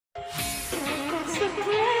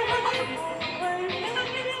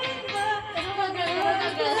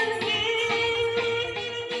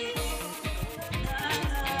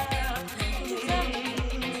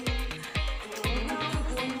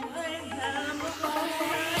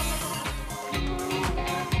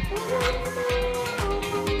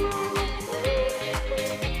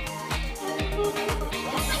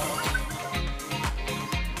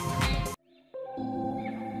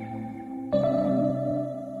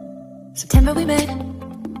September we met,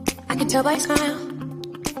 I could tell by your smile.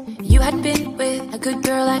 You hadn't been with a good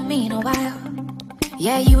girl like me in a while.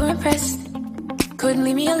 Yeah, you were impressed, couldn't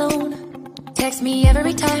leave me alone. Text me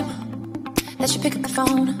every time that you pick up the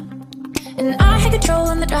phone. And I had control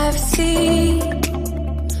on the driver's seat,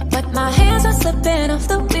 but my hands are slipping off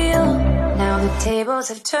the wheel. Now the tables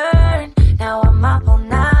have turned, now I'm up all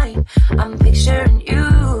night. I'm picturing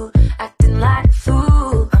you, acting like a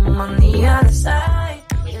fool. I'm on the other side.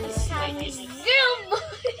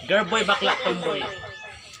 Girl boy, bakla tomboy.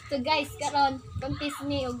 So guys, karon contest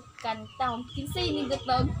ni og kanta. Kinsay ni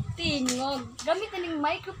gutog tingog. Gamit ning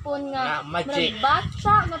microphone nga magic.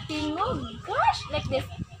 Bata nga tingog. Gosh, like this.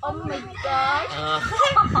 Oh my gosh.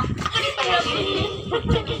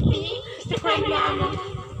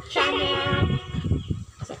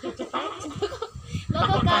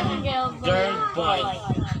 Logo ka Girl boy.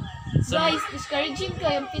 So, guys, discouraging ko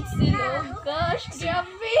yung pitsil. Oh gosh,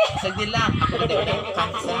 grabe. Sagdi lang. Ako din ang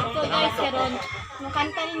kansa. So guys, karon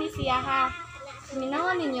makanta ni siya ha.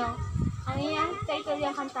 Minawan ninyo. Ang iyang title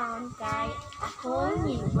yung kantaon kay Ako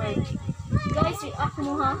ni Word. Guys, react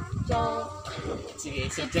mo ha. Joke.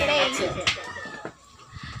 Sige, Play.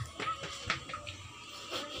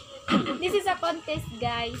 This is a contest,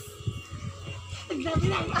 guys.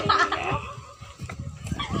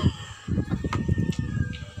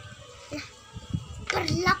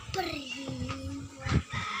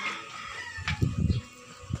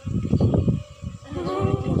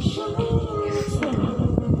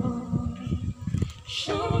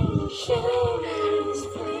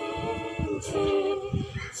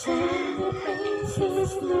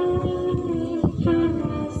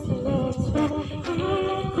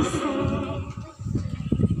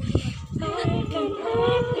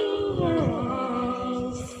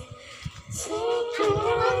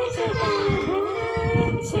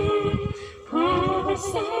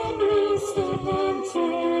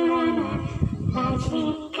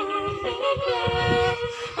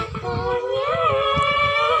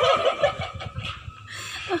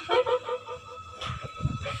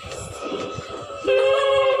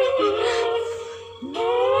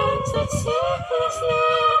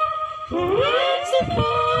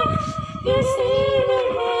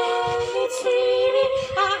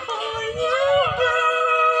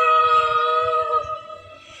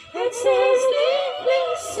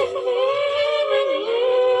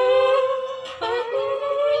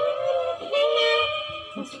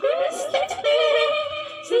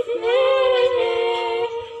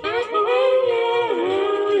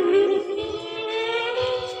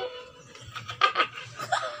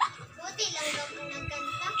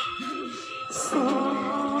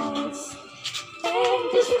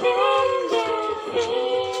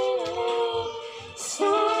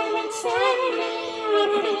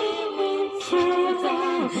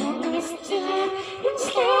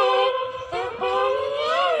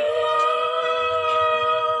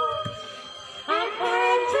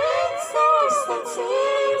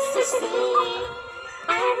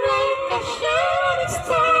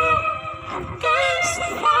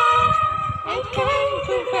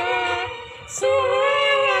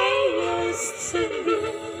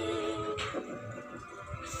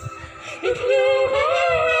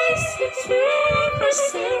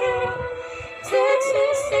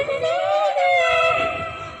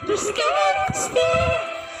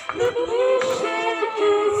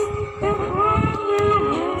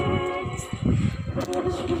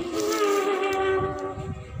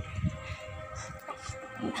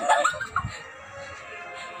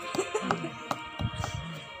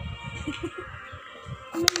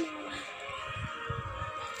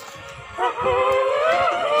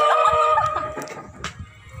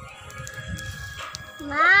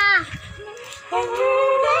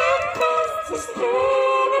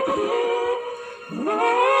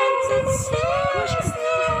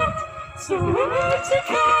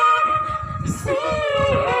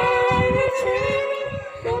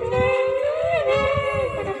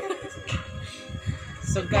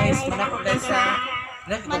 So guys, manakda sa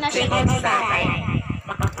nagpapingon sa akin.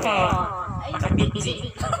 Makako,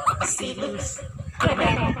 makabiti, makasilus,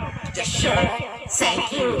 comment, just share,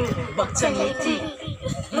 thank you, bagtangiti.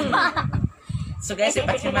 So guys,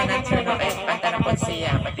 ipagsiman natin na kayo kanta po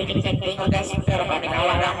siya. Patinig-tignan ko guys, pero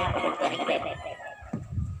paminawa lang ako.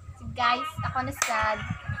 So guys, ako na sad.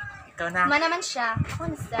 Ikaw na. Naman siya.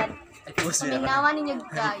 Ako na sad. Paminawa ninyo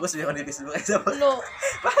guys. Bus mo ni Facebook sa Lo.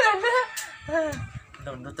 Para na.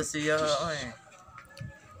 No to siya. Oy.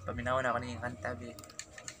 Paminawa na ako ng kanta bi.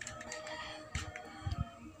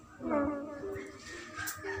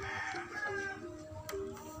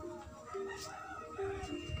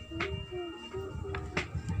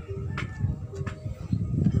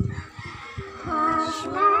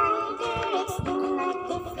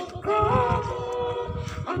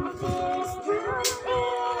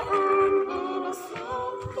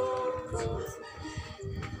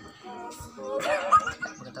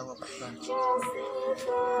 Magkatawa pa ba?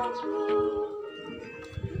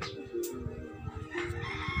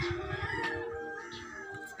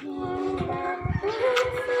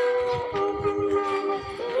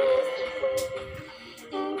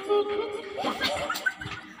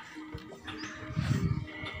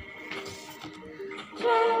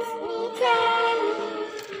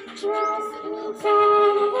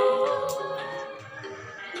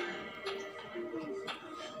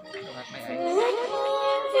 Tungat may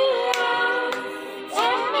eyes.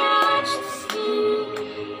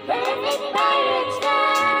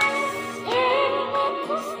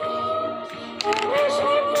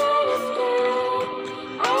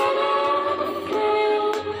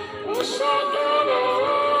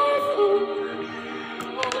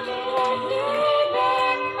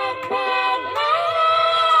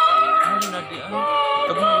 Ano na di ay?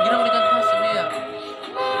 Kabung ginawa ni kanta sa niya.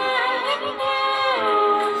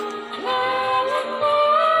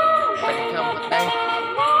 Balik ka mo tay.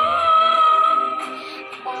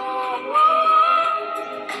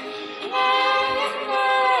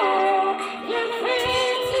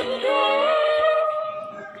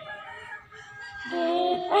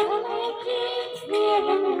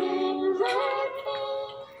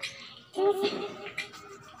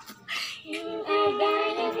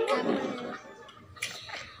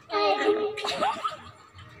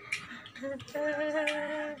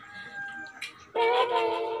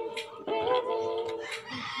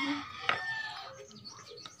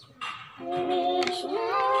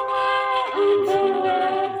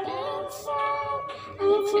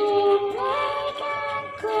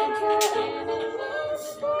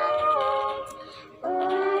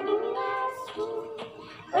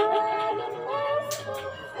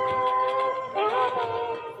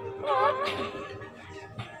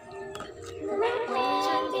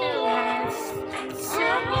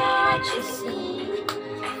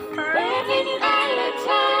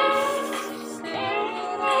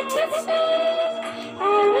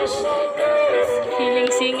 Feeling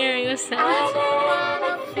singer yung sa.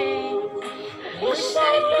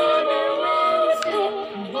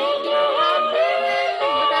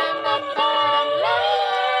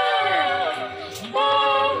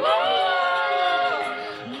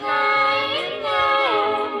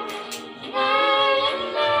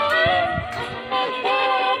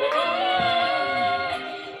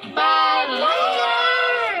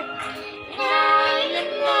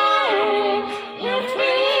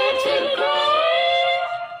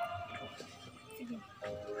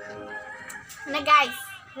 Na guys,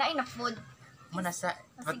 lain na food. Muna sa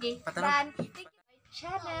Sige, patanong. Dan.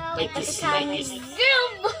 Channel. Like this, Bakukang like this. girl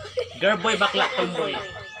boy. Girl boy, bakla, tomboy.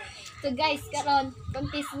 So guys, karon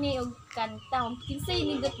contest ni og kanta. Kinsay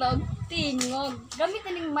ni og tingog. Gamit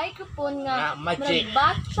na ning microphone nga Nga, magic.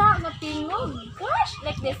 bata nga tingog. Gosh,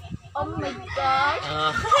 like this. Oh my gosh.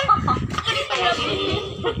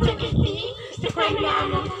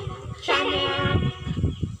 Channel.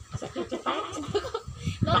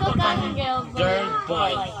 Bakukang Girl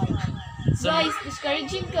boy. Guys,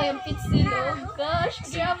 discouraging ko yung pitsil. Oh gosh,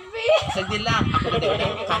 grabe. Sagdi lang. Ako na din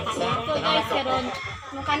ang kansa. So guys, karon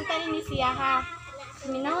kanta ni siya ha.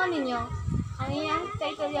 Minawa ninyo. Ang iyang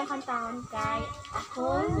title yung kantaon kay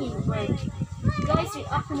Ako Ni Word. Guys,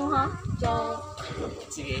 react mo ha. Joke.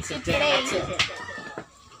 Sige, Play.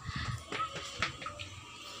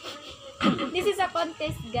 This is a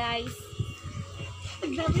contest, guys.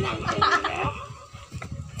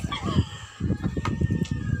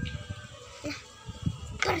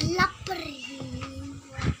 Perlak perhin.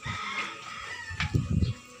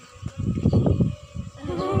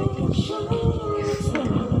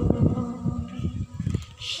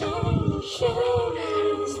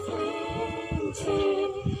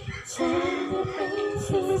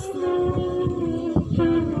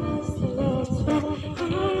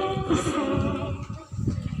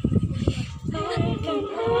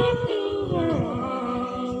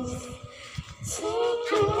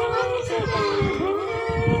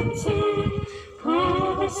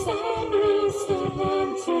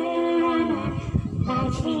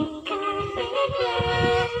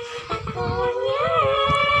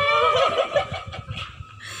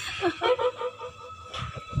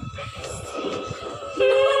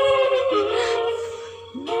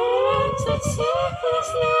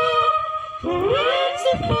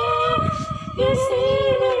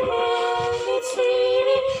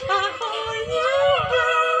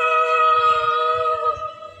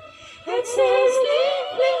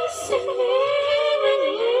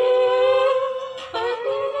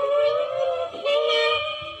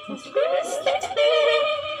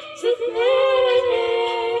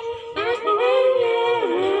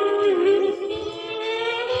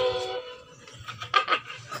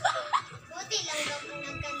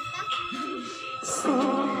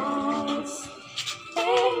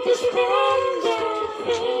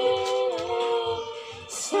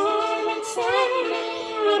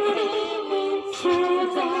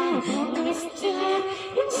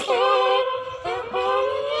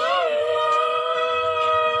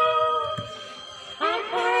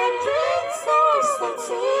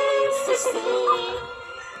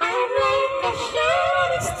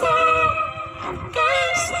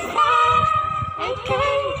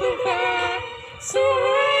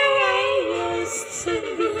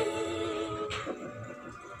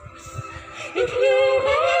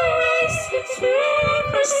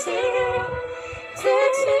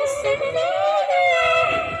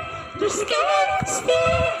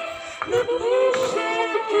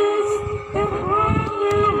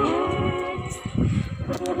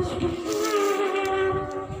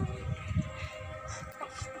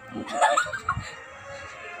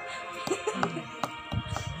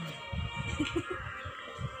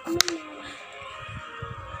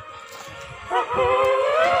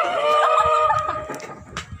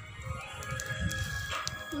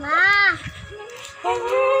 Ma!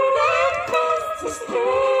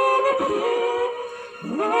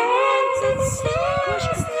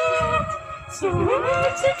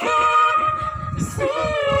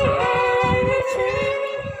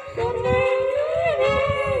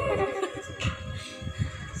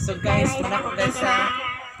 So guys, manakda sa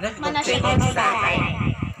nagpapagod sa akin.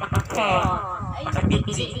 Makako,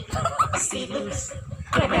 makabiti, makasilus,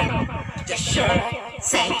 comment, just share,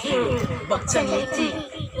 thank you, bakchaliti.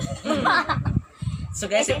 So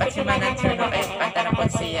guys, ipagsiman natin na kayo kanta ng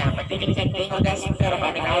siya. Patinig-tignan ko guys, pero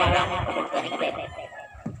paminawa lang.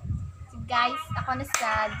 Guys, ako na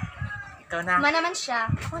sad. Ikaw na. Ma naman siya.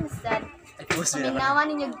 Ako na sad. Ay, puso niya Paminawa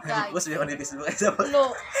ninyo guys. Puso niya ako ni Facebook. Ay, sabi.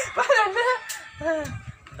 Lo. Para na.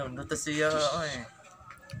 Download to siya. Oy.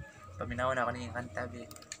 Paminawa na ako ng kanta, be.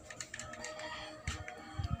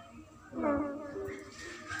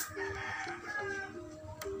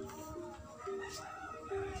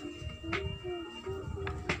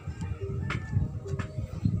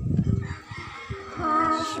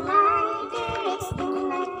 Hush my dear, it's been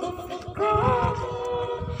like difficult.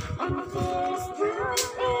 And there's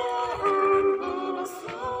nothing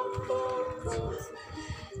innocent things.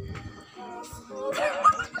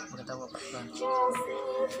 Magkatawa pa ba? Just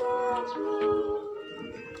leave me.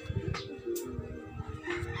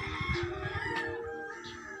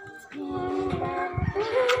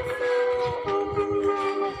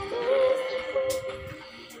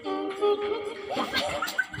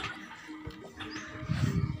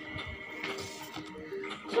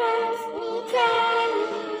 Trust me,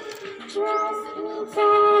 darling. Trust me,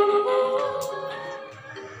 darling.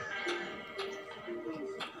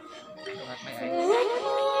 Look at my eyes. Look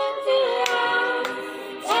me in the eyes,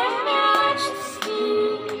 tell me what you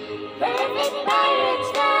see. Perfect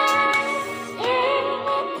paradise, staring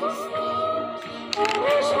at the sea. I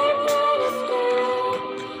wish I could escape.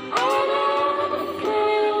 I know the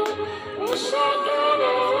feeling. Wish I could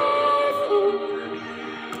erase you.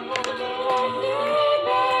 Would you let me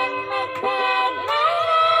back my bad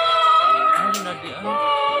life? Ano na di?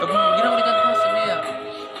 Ginawa ni kanta sa niya.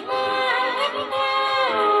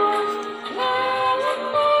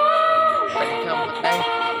 Balik ka mo tayo.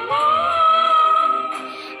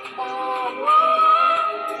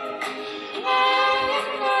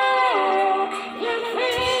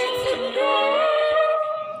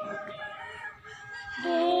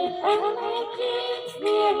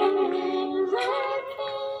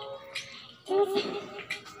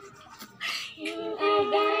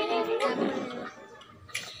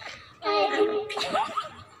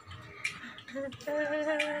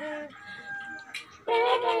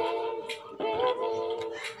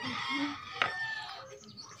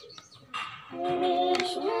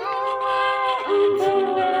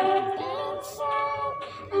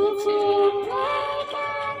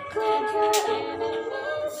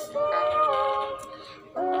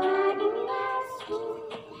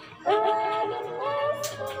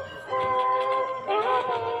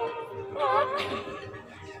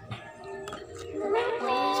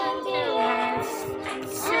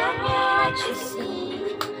 You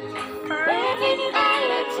see, perfect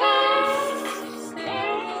paradise,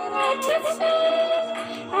 staring at the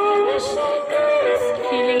sea. I wish I could escape.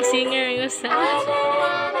 Feeling singer yung sa. I don't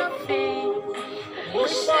wanna feel.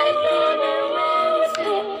 Wish I could erase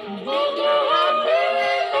it. Make you happy,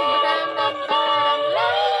 but I'm not that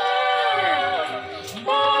alive.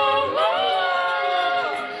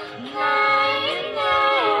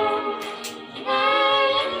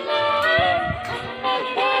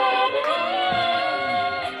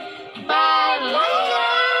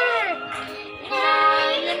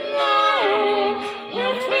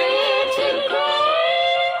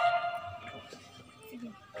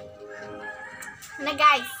 Na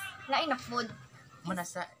guys, lain na food.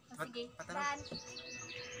 Manasa. Sige, Patara. saan?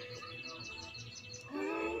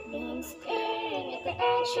 I've been staring at the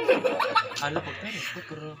edge of the Hala, pagtari.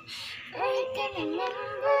 Pero, I can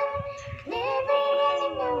remember never really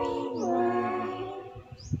knowing why.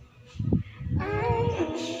 I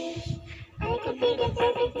wish I could be the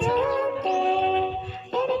perfect someday,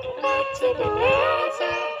 heading back to the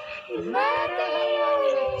weather, no matter how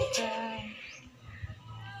I try.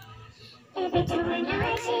 Every turn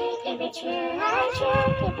I take, every trail I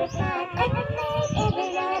track, every path I make, every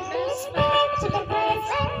love respect to the birds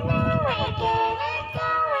I know I cannot go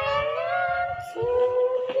where I long to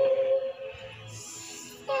be.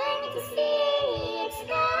 Starting to see it's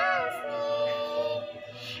lost me,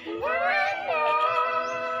 and now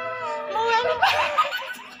I know.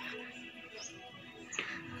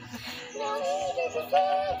 No need to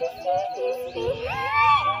say the truth is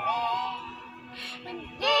behind me. When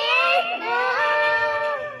they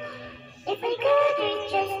know, if I could reach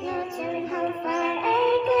just no telling how far I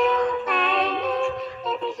go. I know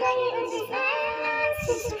everybody on this island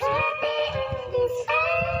is happy in this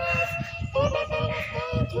island. Everything is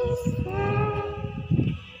going to stay.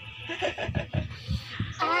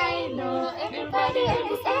 I know everybody on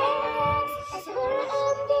this island has horror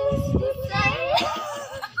on this island.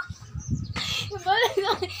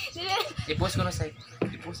 i-post ko na sa...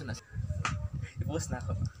 I-post na. I-post na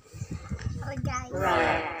ako. Oh, guys.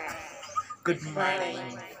 Good morning.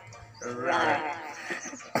 Right.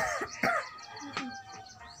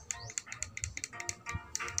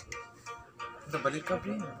 Nabalik ka,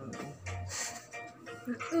 Brin.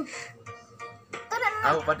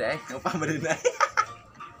 Ako pa dahil. Ako pa marinay.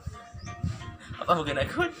 Apa mo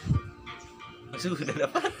ginagod? Nagsugod na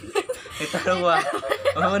dapat. Itarawa.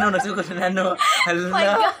 Ano, nagsugod na ano.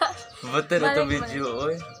 Hala. Bata na ito video,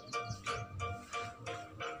 oy.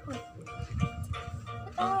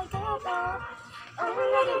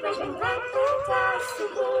 Already brushing back the dust to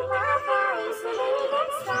hear my voice, so they can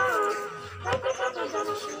stop. Like a couple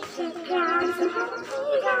of sheep to the ground, so help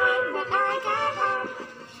me down, but I got up.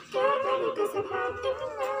 Get ready, cause I've had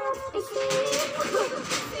enough. It's enough.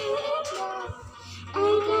 I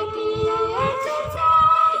got the electric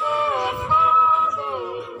tiger, father,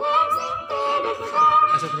 loves in bed of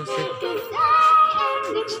Asa ko na siya? because I am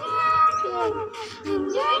the champion, and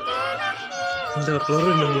you're gonna hear. Hindi,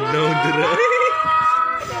 klaro na dira.